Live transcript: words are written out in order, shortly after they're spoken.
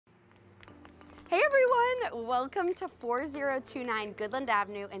Hey everyone, welcome to 4029 Goodland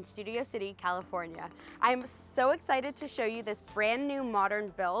Avenue in Studio City, California. I'm so excited to show you this brand new modern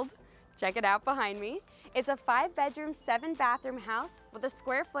build. Check it out behind me. It's a 5-bedroom, 7-bathroom house with a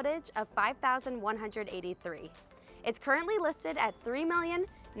square footage of 5,183. It's currently listed at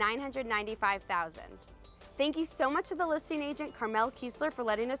 $3,995,000. Thank you so much to the listing agent, Carmelle Kiesler, for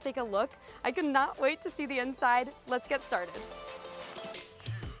letting us take a look. I cannot wait to see the inside. Let's get started.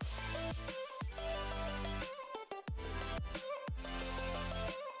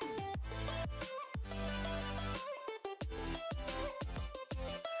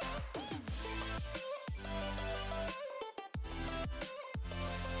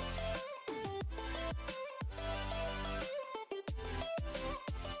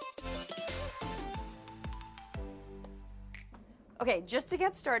 Okay, just to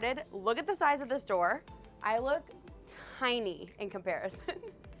get started, look at the size of this door. I look tiny in comparison.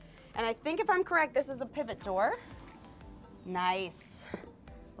 And I think if I'm correct, this is a pivot door. Nice.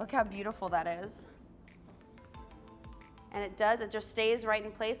 Look how beautiful that is. And it just stays right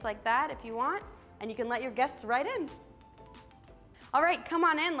in place like that if you want, and you can let your guests right in. All right, come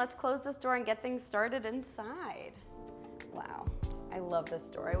on in, let's close this door and get things started inside. Wow, I love this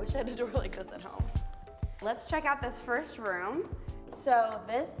door. I wish I had a door like this at home. Let's check out this first room. So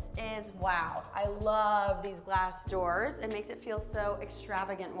this is, wow, I love these glass doors. It makes it feel so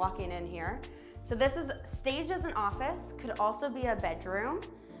extravagant walking in here. So this is staged as an office, could also be a bedroom.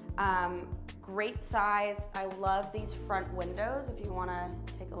 Great size. I love these front windows if you wanna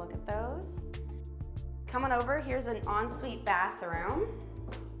take a look at those. Come on over, here's an ensuite bathroom.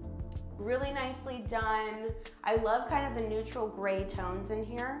 Really nicely done. I love kind of the neutral gray tones in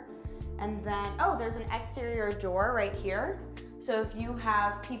here. And then, oh, there's an exterior door right here. So if you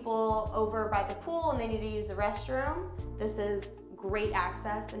have people over by the pool and they need to use the restroom, this is great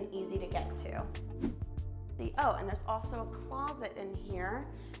access and easy to get to. Oh, and there's also a closet in here.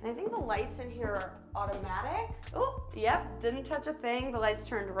 And I think the lights in here are automatic. Oh, yep, didn't touch a thing. The lights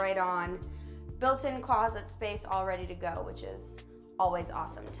turned right on. Built-in closet space all ready to go, which is always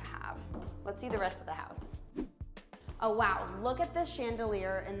awesome to have. Let's see the rest of the house. Oh wow, look at this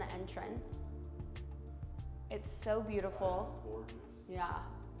chandelier in the entrance. It's so beautiful. Gorgeous. Yeah.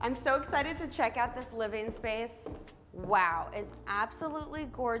 I'm so excited to check out this living space. Wow, it's absolutely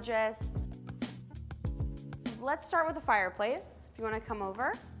gorgeous. Let's start with the fireplace, if you wanna come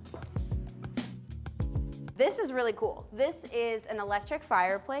over. This is really cool. This is an electric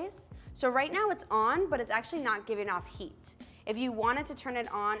fireplace. So right now it's on, but it's actually not giving off heat. If you wanted to turn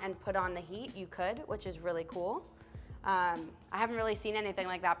it on and put on the heat, you could, which is really cool. I haven't really seen anything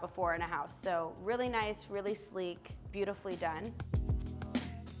like that before in a house. So really nice, really sleek, beautifully done.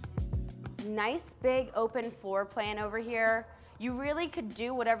 Nice big open floor plan over here. You really could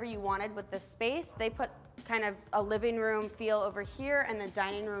do whatever you wanted with this space. They put kind of a living room feel over here and the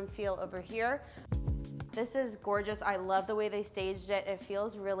dining room feel over here. This is gorgeous. I love the way they staged it. It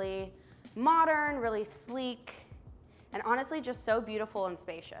feels really modern, really sleek, and honestly just so beautiful and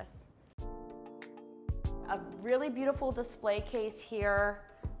spacious. A really beautiful display case here,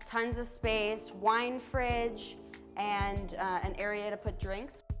 tons of space, wine fridge, and an area to put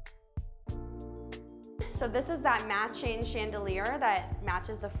drinks. So this is that matching chandelier that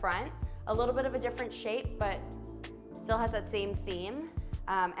matches the front. A little bit of a different shape, but still has that same theme.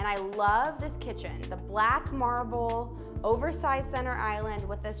 And I love this kitchen. The black marble, oversized center island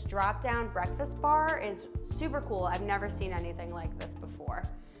with this drop-down breakfast bar is super cool. I've never seen anything like this before.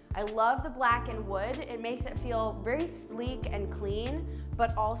 I love the black and wood. It makes it feel very sleek and clean,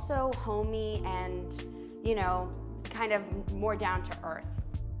 but also homey and, you know, kind of more down to earth.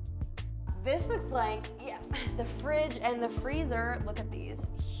 This looks like, yeah, the fridge and the freezer, look at these,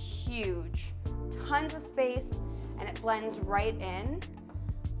 huge. Tons of space, and it blends right in,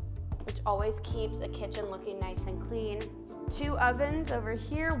 which always keeps a kitchen looking nice and clean. 2 ovens over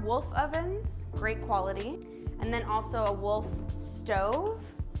here, Wolf ovens, great quality. And then also a Wolf stove.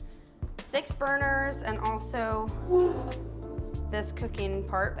 6 burners, and also this cooking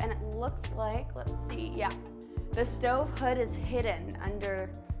part. And it looks like, let's see, yeah. The stove hood is hidden under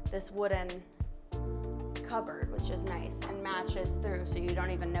this wooden cupboard, which is nice and matches through so you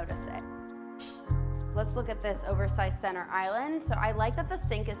don't even notice it. Let's look at this oversized center island. So I like that the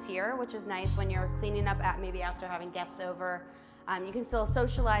sink is here, which is nice when you're cleaning up maybe after having guests over. You can still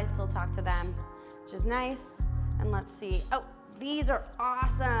socialize, still talk to them, which is nice. And let's see, oh, these are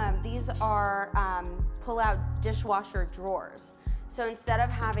awesome. These are pull-out dishwasher drawers. So instead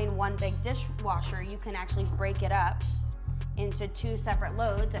of having one big dishwasher, you can actually break it up into 2 separate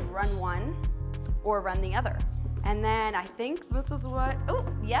loads and run one or run the other. And then I think this is what, oh,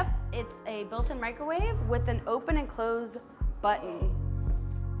 yep, it's a built-in microwave with an open and close button.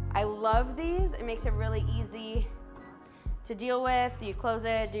 I love these. It makes it really easy to deal with. You close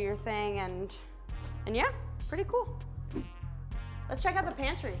it, do your thing, and yeah, pretty cool. Let's check out the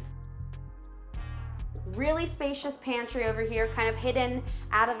pantry. Really spacious pantry over here, kind of hidden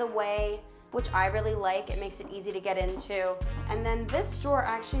out of the way, which I really like. It makes it easy to get into. And then this door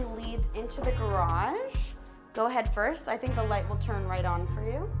actually leads into the garage. Go ahead first. I think the light will turn right on for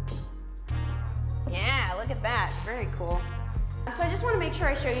you. Yeah, look at that, very cool. So I just want to make sure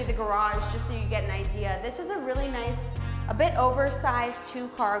I show you the garage just so you get an idea. This is a really nice, a bit oversized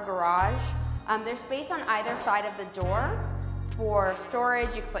 2-car garage. There's space on either side of the door for storage.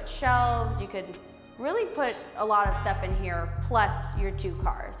 You could put shelves, you could really put a lot of stuff in here, plus your 2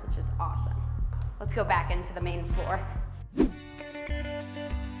 cars, which is awesome. Let's go back into the main floor.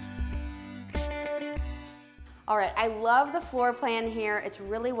 All right, I love the floor plan here. It's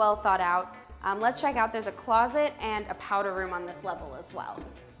really well thought out. Let's check out, there's a closet and a powder room on this level as well.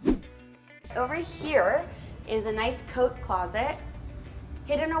 Over here is a nice coat closet,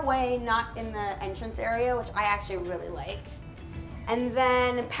 hidden away, not in the entrance area, which I actually really like. And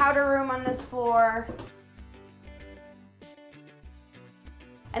then powder room on this floor.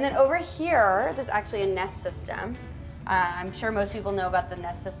 And then over here, there's actually a Nest system. I'm sure most people know about the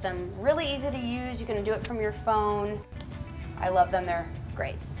Nest system. Really easy to use. You can do it from your phone. I love them, they're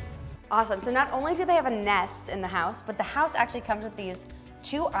great. Awesome, so not only do they have a Nest in the house, but the house actually comes with these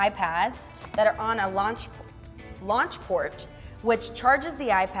 2 iPads that are on a launch port, which charges the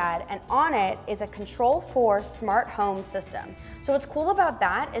iPad, and on it is a Control4 smart home system. So what's cool about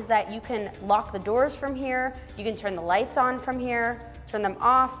that is that you can lock the doors from here, you can turn the lights on from here, turn them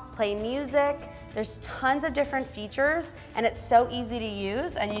off, play music. There's tons of different features, and it's so easy to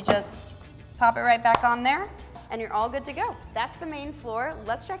use, and you just pop it right back on there, and you're all good to go. That's the main floor.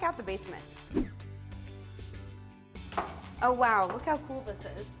 Let's check out the basement. Oh wow, look how cool this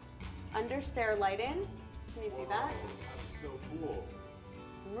is. Under stair lighting, can you see that? So cool.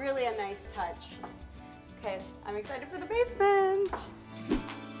 Really a nice touch. Okay, I'm excited for the basement.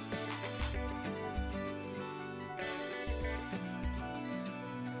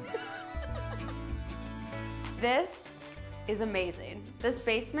 This is amazing. This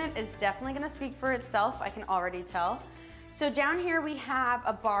basement is definitely gonna speak for itself, I can already tell. So down here we have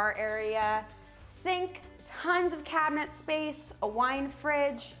a bar area, sink, tons of cabinet space, a wine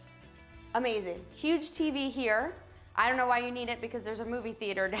fridge. Amazing. Huge TV here. I don't know why you need it because there's a movie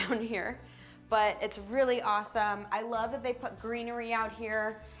theater down here, but it's really awesome. I love that they put greenery out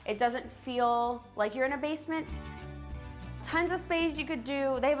here. It doesn't feel like you're in a basement. Tons of space you could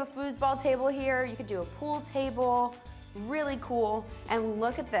do. They have a foosball table here. You could do a pool table. Really cool. And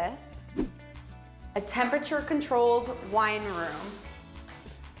look at this. A temperature controlled wine room.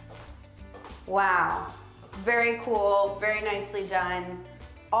 Wow. Very cool, very nicely done.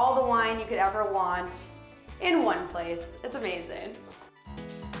 All the wine you could ever want in one place. It's amazing.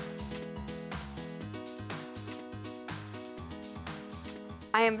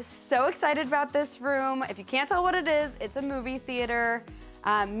 I am so excited about this room. If you can't tell what it is, it's a movie theater.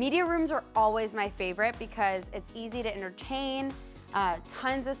 Media rooms are always my favorite because it's easy to entertain,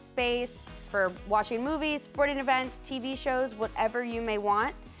 tons of space for watching movies, sporting events, TV shows, whatever you may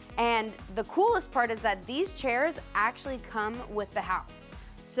want. And the coolest part is that these chairs actually come with the house.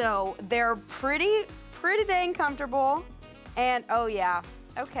 So they're pretty dang comfortable. And oh yeah,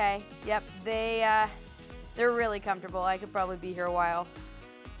 okay, yep, they're really comfortable. I could probably be here a while.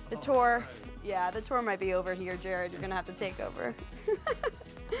 The tour, yeah, the tour might be over here, Jared. You're gonna have to take over.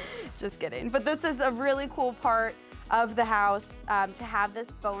 Just kidding. But this is a really cool part of the house. To have this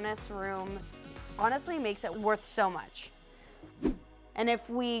bonus room honestly makes it worth so much. And if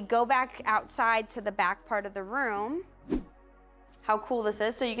we go back outside to the back part of the room, how cool this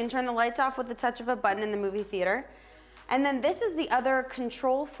is. So you can turn the lights off with the touch of a button in the movie theater. And then this is the other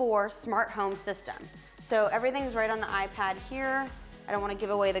Control4 smart home system. So everything's right on the iPad here. I don't want to give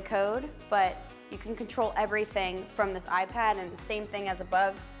away the code, but you can control everything from this iPad, and the same thing as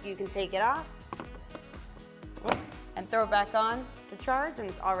above. You can take it off and throw it back on to charge, and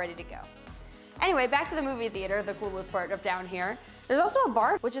it's all ready to go. Anyway, back to the movie theater, the coolest part of down here. There's also a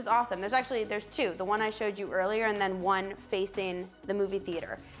bar, which is awesome. There's 2, the one I showed you earlier and then one facing the movie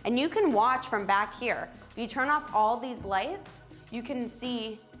theater. And you can watch from back here. If you turn off all these lights, you can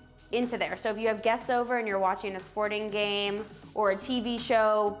see into there. So if you have guests over and you're watching a sporting game or a TV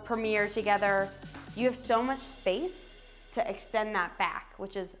show premiere together, you have so much space to extend that back,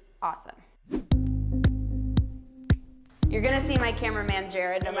 which is awesome. You're gonna see my cameraman,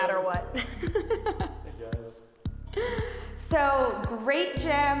 Jared, no matter what. Hey guys. So great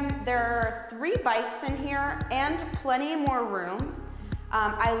gym. There are 3 bikes in here and plenty more room.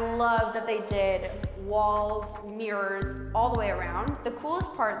 I love that they did walled mirrors all the way around. The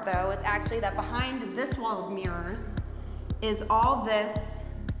coolest part though is actually that behind this wall of mirrors is all this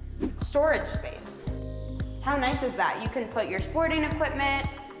storage space. How nice is that? You can put your sporting equipment,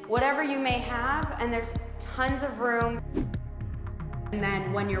 whatever you may have, and there's tons of room. And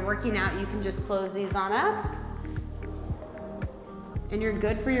then when you're working out, you can just close these on up and you're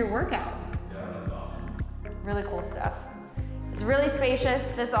good for your workout. Yeah, that's awesome. Really cool stuff. It's really spacious.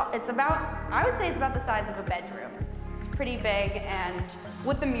 It's about, I would say it's about the size of a bedroom. It's pretty big, and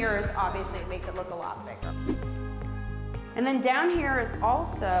with the mirrors, obviously it makes it look a lot bigger. And then down here is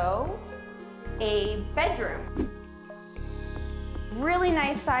also a bedroom. Really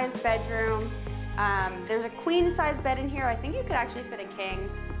nice sized bedroom. There's a queen size bed in here. I think you could actually fit a king.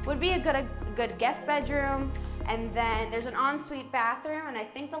 Would be a good guest bedroom. And then there's an ensuite bathroom, and I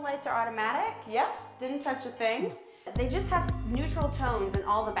think the lights are automatic. Yep, didn't touch a thing. They just have neutral tones in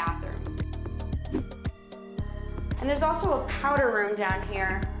all the bathrooms. And there's also a powder room down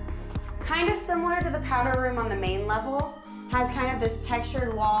here. Kind of similar to the powder room on the main level. Has kind of this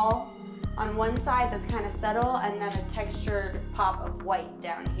textured wall on one side that's kind of subtle, and then a textured pop of white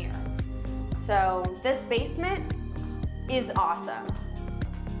down here. So this basement is awesome.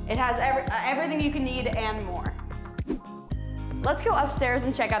 It has everything you can need and more. Let's go upstairs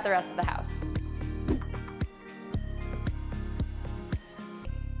and check out the rest of the house.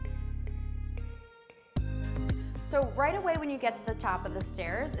 So right away when you get to the top of the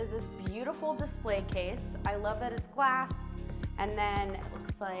stairs is this beautiful display case. I love that it's glass, and then it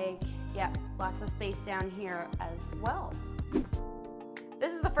looks like, yeah, lots of space down here as well.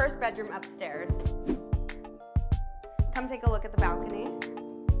 This is the first bedroom upstairs. Come take a look at the balcony.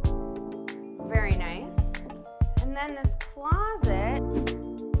 Very nice. And then this closet,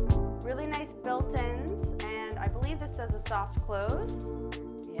 really nice built-ins, and I believe this does a soft close.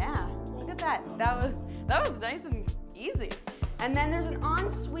 Yeah, look at that. That was nice and easy. And then there's an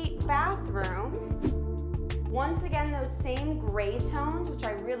ensuite bathroom. Once again, those same gray tones, which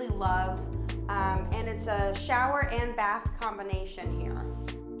I really love. And it's a shower and bath combination here.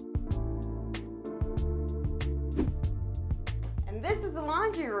 And this is the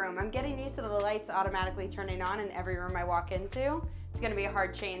laundry room. I'm getting used to the lights automatically turning on in every room I walk into. It's gonna be a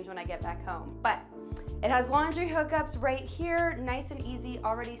hard change when I get back home. But it has laundry hookups right here, nice and easy,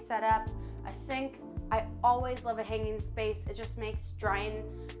 already set up. A sink. I always love a hanging space. It just makes drying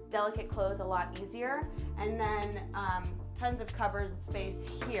delicate clothes a lot easier. And then tons of cupboard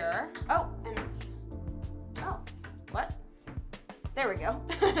space here. Oh, and it's, oh, what? There we go.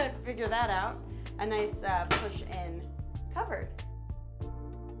 Figure that out. A nice push-in cupboard.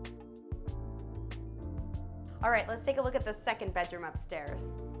 All right, let's take a look at the second bedroom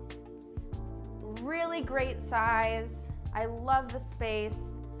upstairs. Really great size. I love the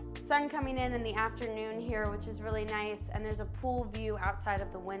space. Sun coming in the afternoon here, which is really nice, and there's a pool view outside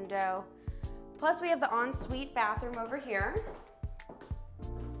of the window. Plus we have the ensuite bathroom over here.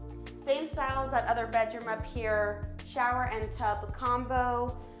 Same style as that other bedroom up here, shower and tub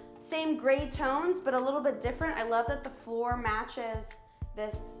combo. Same gray tones, but a little bit different. I love that the floor matches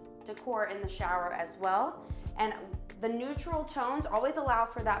this decor in the shower as well. And the neutral tones always allow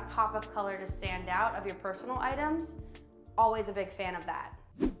for that pop of color to stand out of your personal items. Always a big fan of that.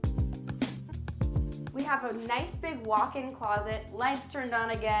 We have a nice big walk-in closet, lights turned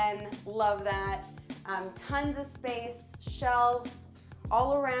on again, love that. Tons of space, shelves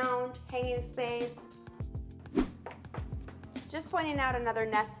all around, hanging space. Just pointing out another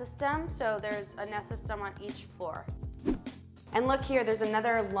Nest system, so there's a Nest system on each floor. And look here, there's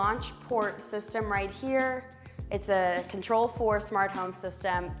another launch port system right here. It's a Control4 smart home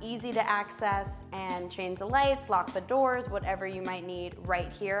system, easy to access and change the lights, lock the doors, whatever you might need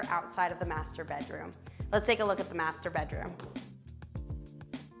right here outside of the master bedroom. Let's take a look at the master bedroom.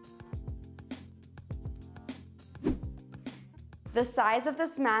 The size of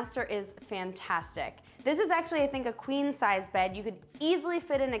this master is fantastic. This is actually, I think, a queen size bed. You could easily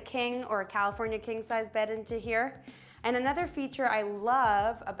fit in a king or a California king size bed into here. And another feature I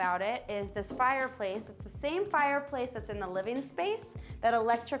love about it is this fireplace. It's the same fireplace that's in the living space, that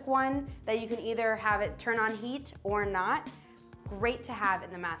electric one that you can either have it turn on heat or not. Great to have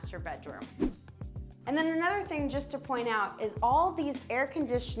in the master bedroom. And then another thing just to point out is all these air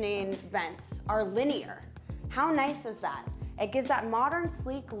conditioning vents are linear. How nice is that? It gives that modern,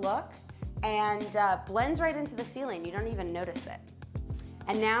 sleek look and blends right into the ceiling. You don't even notice it.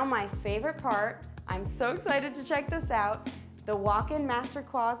 And now my favorite part, I'm so excited to check this out, the walk-in master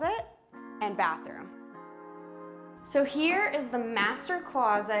closet and bathroom. So here is the master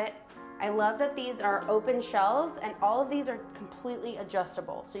closet. I love that these are open shelves and all of these are completely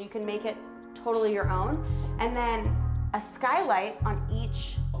adjustable. So you can make it totally your own. And then a skylight on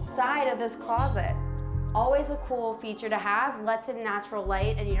each side of this closet. Always a cool feature to have, lets in natural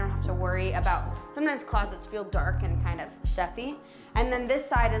light and you don't have to worry about, sometimes closets feel dark and kind of stuffy. And then this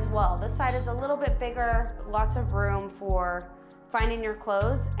side as well. This side is a little bit bigger, lots of room for finding your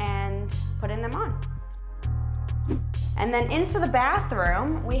clothes and putting them on. And then into the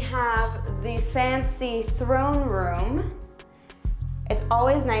bathroom, we have the fancy throne room. It's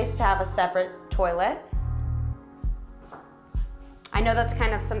always nice to have a separate toilet. I know that's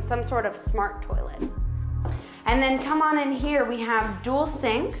kind of some sort of smart toilet. And then come on in here, we have dual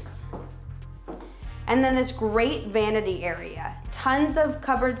sinks. And then this great vanity area. Tons of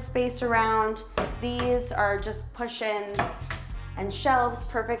cupboard space around. These are just push-ins and shelves,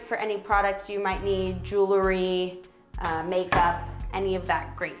 perfect for any products you might need, jewelry, makeup, any of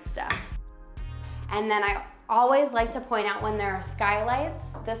that great stuff. And then I always like to point out when there are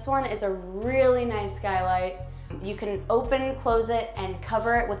skylights, this one is a really nice skylight. You can open, close it, and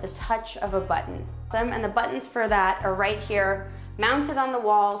cover it with the touch of a button. And the buttons for that are right here, mounted on the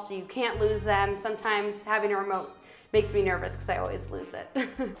wall so you can't lose them. Sometimes having a remote makes me nervous because I always lose it.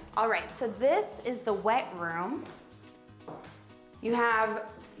 All right, so this is the wet room. You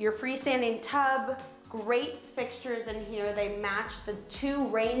have your freestanding tub, great fixtures in here. They match the 2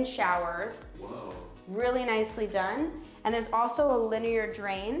 rain showers. Whoa. Really nicely done. And there's also a linear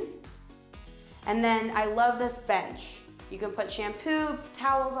drain. And then I love this bench. You can put shampoo,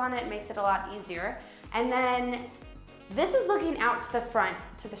 towels on it, makes it a lot easier. And then this is looking out to the front,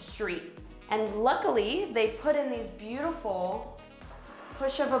 to the street. And luckily, they put in these beautiful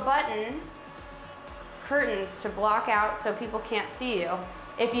push of a button curtains to block out so people can't see you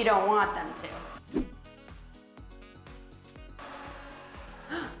if you don't want them to.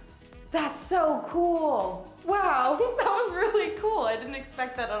 That's so cool. Wow, that was really cool. I didn't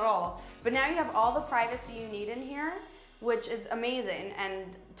expect that at all. But now you have all the privacy you need in here, which is amazing, and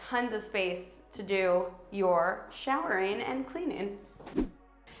tons of space to do your showering and cleaning.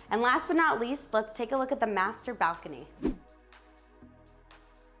 And last but not least, let's take a look at the master balcony.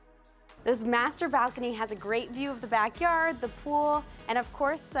 This master balcony has a great view of the backyard, the pool, and of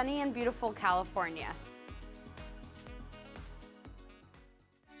course, sunny and beautiful California.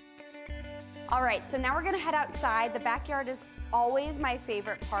 All right, so now we're gonna head outside. The backyard is always my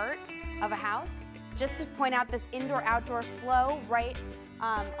favorite part of a house. Just to point out this indoor-outdoor flow right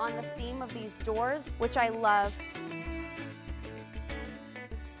on the seam of these doors, which I love.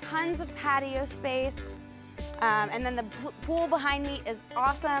 Tons of patio space. And then the pool behind me is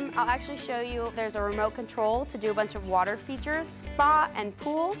awesome. I'll actually show you, there's a remote control to do a bunch of water features, spa and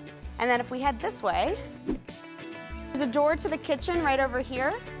pool. And then if we head this way, there's a door to the kitchen right over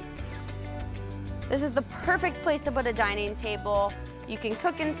here. This is the perfect place to put a dining table. You can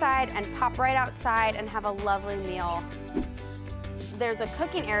cook inside and pop right outside and have a lovely meal. There's a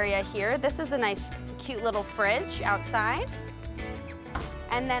cooking area here. This is a nice, cute little fridge outside.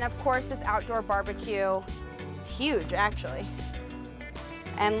 And then of course this outdoor barbecue. It's huge actually.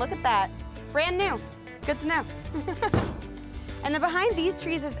 And look at that, brand new, good to know. And then behind these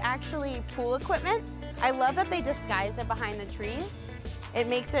trees is actually pool equipment. I love that they disguise it behind the trees. It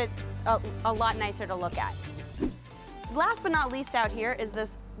makes it a lot nicer to look at. Last but not least out here is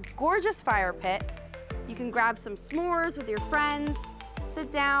this gorgeous fire pit. You can grab some s'mores with your friends,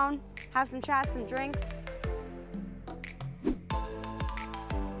 sit down, have some chats, some drinks.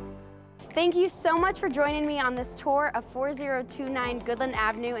 Thank you so much for joining me on this tour of 4029 Goodland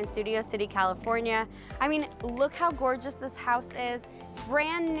Avenue in Studio City, California. I mean, look how gorgeous this house is.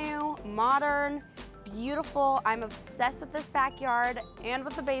 Brand new, modern, beautiful. I'm obsessed with this backyard and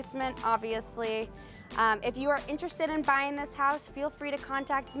with the basement, obviously. If you are interested in buying this house, feel free to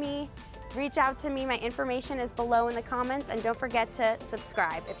contact me. Reach out to me. My information is below in the comments, and don't forget to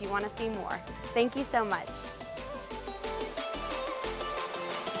subscribe if you want to see more. Thank you so much.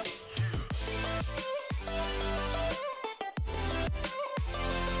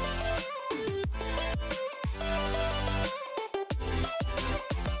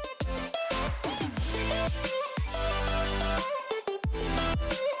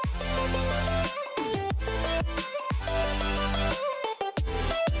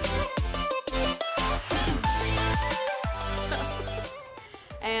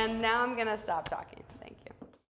 And now I'm gonna stop talking.